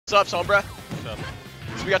What's up, Sombra? What's up?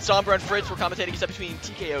 So we got Sombra and Fritz. We're commentating a set between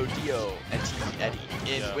TKO, Dio, and Eddy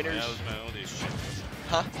in Yeah, winners. my audio is shit.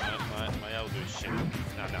 Huh? My audio is shit.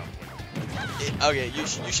 Okay, you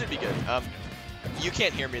should be good. You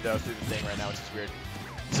can't hear me though through the thing right now, which is weird.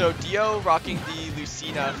 So Dio rocking the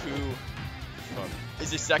Lucina, who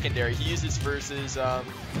is his secondary. He uses versus DDD.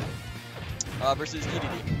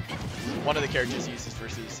 One of the characters he uses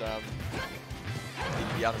versus DDD.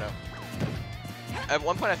 I don't know. At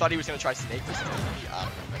one point I thought he was gonna try Snake versus DDD. I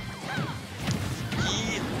don't know.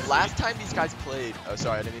 He last time these guys played. Oh,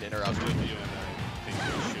 sorry, I didn't mean to interrupt.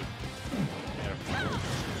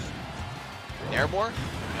 Nairmore?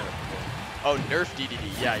 Oh, nerf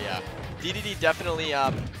DDD. Yeah, yeah. DDD definitely.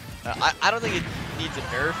 I don't think it needs a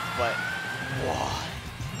nerf, but what?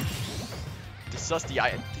 Disgusting.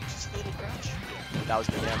 Just a little crouch. That was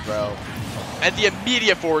good, man, bro. And the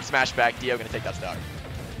immediate forward smash back. Dio gonna take that stock.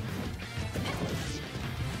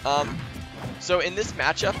 So in this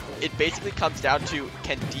matchup, it basically comes down to,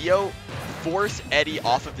 can Dio force Eddy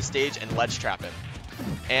off of the stage and ledge trap him?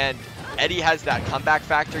 And Eddy has that comeback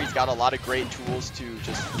factor. He's got a lot of great tools to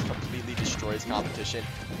just completely destroy his competition.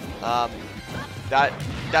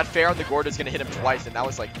 That fair on the Gord is going to hit him twice, and that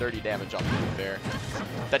was like 30 damage on the fair.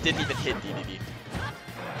 That didn't even hit DDD.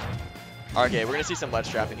 Okay, we're going to see some ledge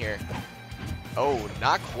trap in here. Oh,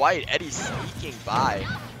 not quite. Eddy's sneaking by.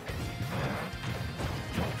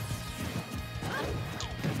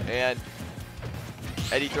 And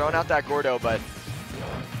Eddy throwing out that Gordo, but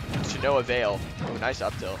to no avail. Oh, nice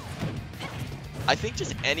up tilt. I think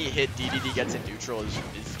just any hit DDD gets in neutral is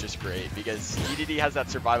just great, because DDD has that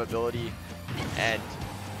survivability, and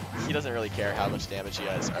he doesn't really care how much damage he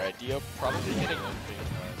has. Alright, Dio probably hitting.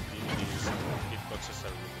 DDD's hitboxes are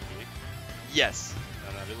really big. Yes.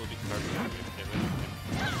 And a little bit harder with everything.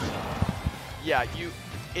 Yeah,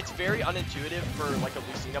 it's very unintuitive for like a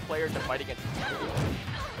Lucina player to fight against DDD,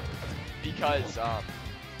 because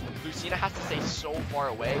Lucina has to stay so far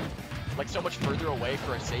away, like so much further away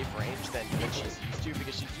for a safe range than she's used to,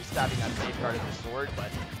 because she's used to having that safeguard of the sword,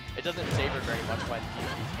 but it doesn't save her very much when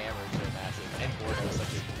DDD's hammers are massive, and Gordo is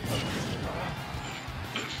such a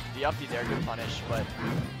the up there could punish, but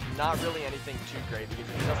not really anything too great, because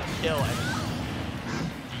if he doesn't kill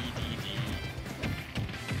DDD,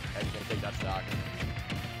 Eddy's gonna take that stock.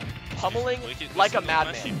 Pummeling like a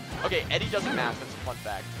madman. Okay, Eddy doesn't mash, that's a fun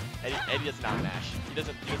fact. Eddy does not mash. He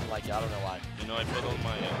doesn't like it. I don't know why. You know, I put all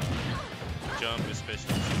my jump,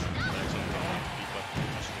 especially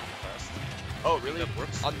fast. Oh, really? That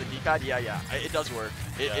works? On the D-pad? Yeah, yeah. It does work.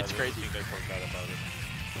 It's crazy. I think I forgot about it.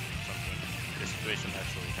 Something. The situation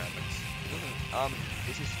actually happens.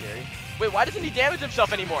 This is scary. Wait, why doesn't he damage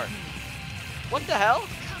himself anymore? What the hell?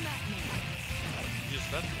 Use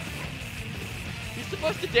that. He's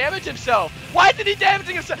supposed to damage himself. Why isn't he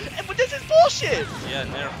damaging himself? But this is bullshit. Yeah,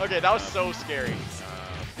 nerf. Okay, that was so scary.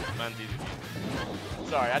 Man, DDD.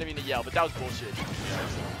 Sorry, I didn't mean to yell, but that was bullshit.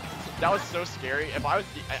 That was so scary. If I would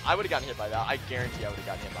have gotten hit by that. I guarantee I would have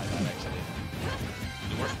gotten hit by that, actually.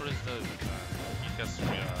 The worst part is that he has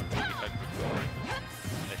really high recovery,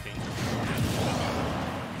 I think.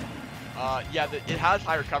 Yeah, it has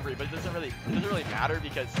high recovery, but it doesn't really matter,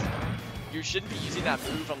 because you shouldn't be using that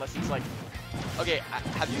move unless it's like, okay,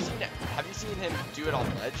 have you seen him do it on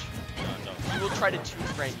ledge? No. He will try to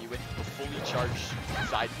two-frame you with a fully charged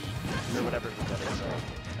side B, or whatever the other is, a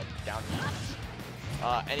down B.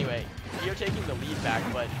 Anyway, Dio taking the lead back,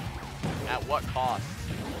 but at what cost?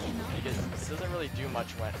 Because it doesn't really do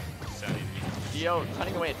much when Dio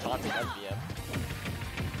running away and taunting SBM.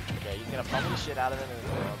 Okay, he's gonna pummel the shit out of him and then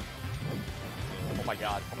throw him. Oh my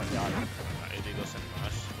god, oh my god. Eddy doesn't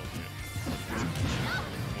mash.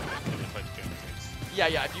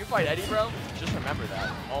 Yeah, if you fight Eddy, bro, just remember that.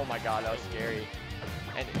 Oh my god, that was scary.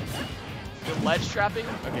 And the ledge trapping,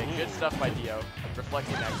 okay, good stuff by Dio.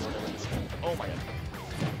 Reflecting that Gordo. Oh my god.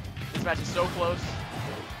 This match is so close.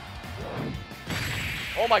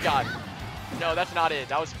 Oh my god. No, that's not it.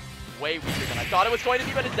 That was way weaker than I thought it was going to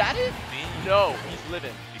be, but is that it? No, he's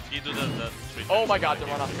living. If you do that oh my god, the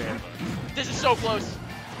run off fair. This is so close.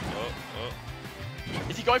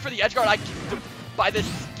 Is he going for the edge guard? By the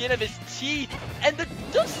skin of his teeth, and the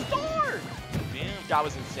star! Damn. That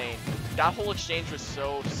was insane. That whole exchange was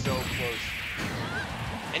so close.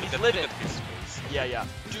 And he's living. Yeah.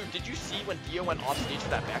 Dude, did you see when Dio went off stage for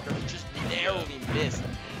that back air? He just narrowly missed.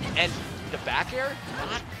 And the back air,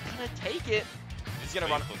 not gonna take it. He's gonna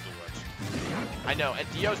run. I know, and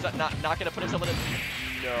Dio's not gonna put himself in a...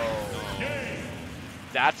 No.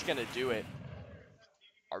 That's gonna do it.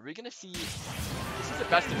 Are we gonna see... This is the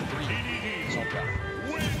best of 3.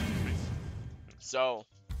 So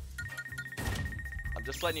I'm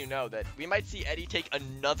just letting you know that we might see Eddy take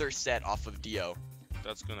another set off of Dio.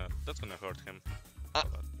 That's gonna hurt him.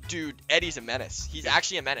 Dude, Eddy's a menace. He's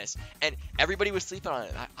actually a menace. And everybody was sleeping on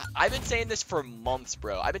it. I've been saying this for months,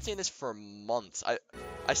 bro. I've been saying this for months.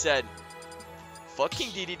 I said, fuck King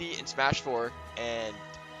DDD in Smash 4, and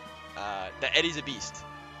that Eddy's a beast.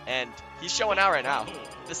 And he's showing out right now.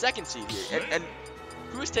 The second seed here. And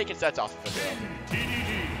who's taking sets off of him, bro?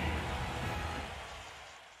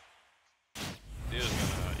 Dio's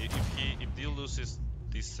gonna, if Dio loses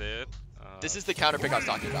this set, this is the counter pick I was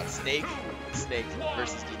talking about. Snake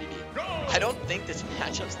versus DDD. I don't think this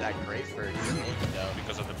matchup's that great for Snake, though.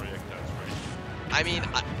 Because of the projectiles, right? I mean,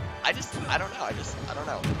 I don't know. I don't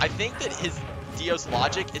know. I think that Dio's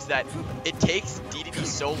logic is that it takes DDD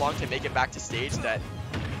so long to make it back to stage that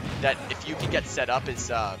if you can get set up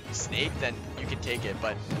as Snake, then you can take it.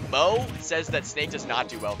 But Mo says that Snake does not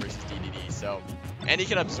do well versus DDD, so, and he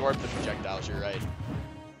can absorb the projectiles. You're right.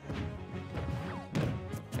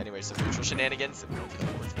 Anyway, some neutral shenanigans. I'm going for the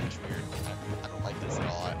fourth match. Weird. I don't like this at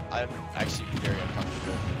all. I'm actually very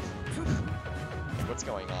uncomfortable. What's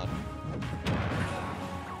going on?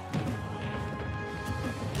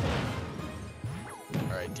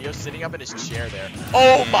 Alright, Dio's sitting up in his chair there.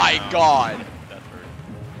 Oh my god! That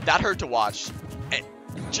hurt. That hurt to watch. And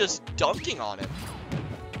just dunking on him.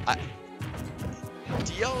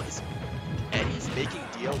 Eddy's making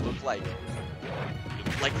Dio look like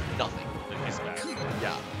nothing. He's bad.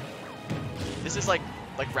 Yeah. This is like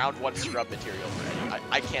round one scrub material for Eddy.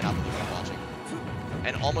 I cannot believe what I'm watching.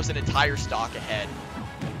 And almost an entire stock ahead.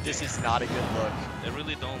 This is not a good look. I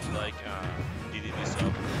really don't like DDD's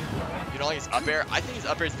up. You don't like his up air? I think his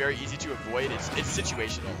up air is very easy to avoid. It's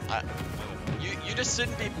situational. You just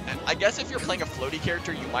shouldn't be. I guess if you're playing a floaty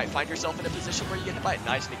character, you might find yourself in a position where you get hit by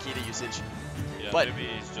nice Nikita usage. Yeah, but maybe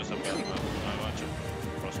it's just a bad matchup.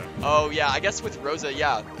 Oh yeah, I guess with Rosa,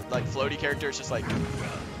 yeah, like floaty character is just like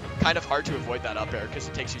kind of hard to avoid that up air because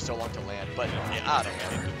it takes you so long to land. But yeah, I don't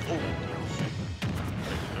know. Oh.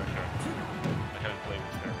 I haven't played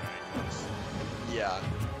with her. Yeah.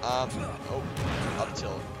 Oh, up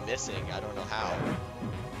tilt missing. I don't know how.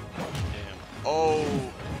 Damn. Oh,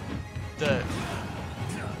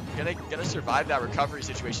 gonna survive that recovery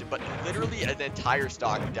situation, but literally an entire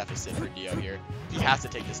stock deficit for Dio here. He has to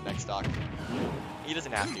take this next stock. He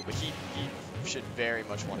doesn't have to, but he should very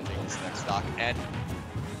much want to take this next stock. And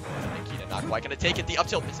Nikita not quite gonna take it. The up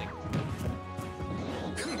tilt missing.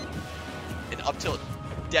 An up tilt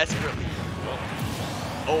desperately.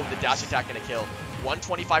 Oh, the dash attack gonna kill.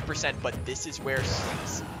 125%, but this is where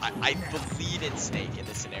I believe in Snake in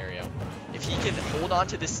this scenario. If he can hold on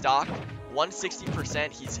to this stock,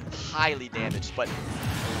 160%, he's highly damaged, but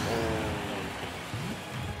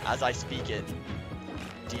as I speak it,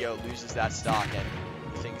 Dio loses that stock and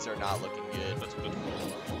things are not looking good. That's good.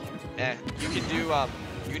 You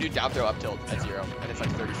can do down throw up tilt at 0, and it's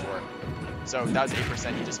like 34. So that was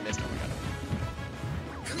 8%, he just missed. Oh my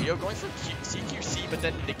god. Dio going for CQC, but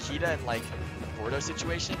then Nikita and like Gordo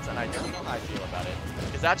situations, and I don't know how I feel about it.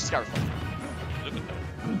 Because that just got reflected. Look at that.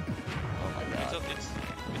 Oh my god.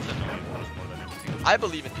 It's annoying more than anything. I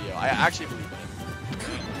believe in Dio. I actually believe in him.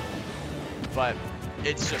 But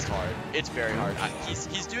it's just hard. It's very hard.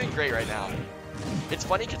 He's doing great right now. It's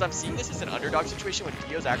funny because I'm seeing this as an underdog situation when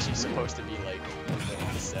Dio's actually supposed to be like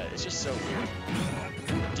winning the set. It's just so weird.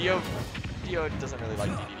 Dio doesn't really like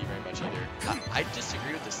DDD very much either. I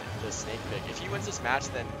disagree with the Snake pick. If he wins this match,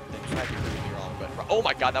 then he might be proving me wrong. But oh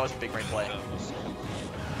my god, that was a big brain play.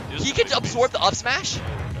 He can absorb the up smash?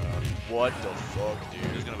 What the fuck,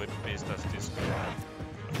 dude? He's gonna be pissed as this guy.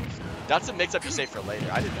 That's a mix-up you save for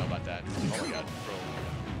later. I didn't know about that. Oh my god,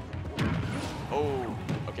 bro. Oh,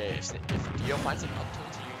 okay. If Dio finds an up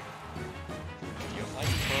tilt here, Dio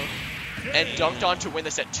finds it, and dunked on to win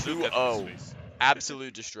the set 2-0.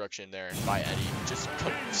 Absolute destruction there by Eddy. Just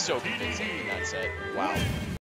so convincing in that set. Wow.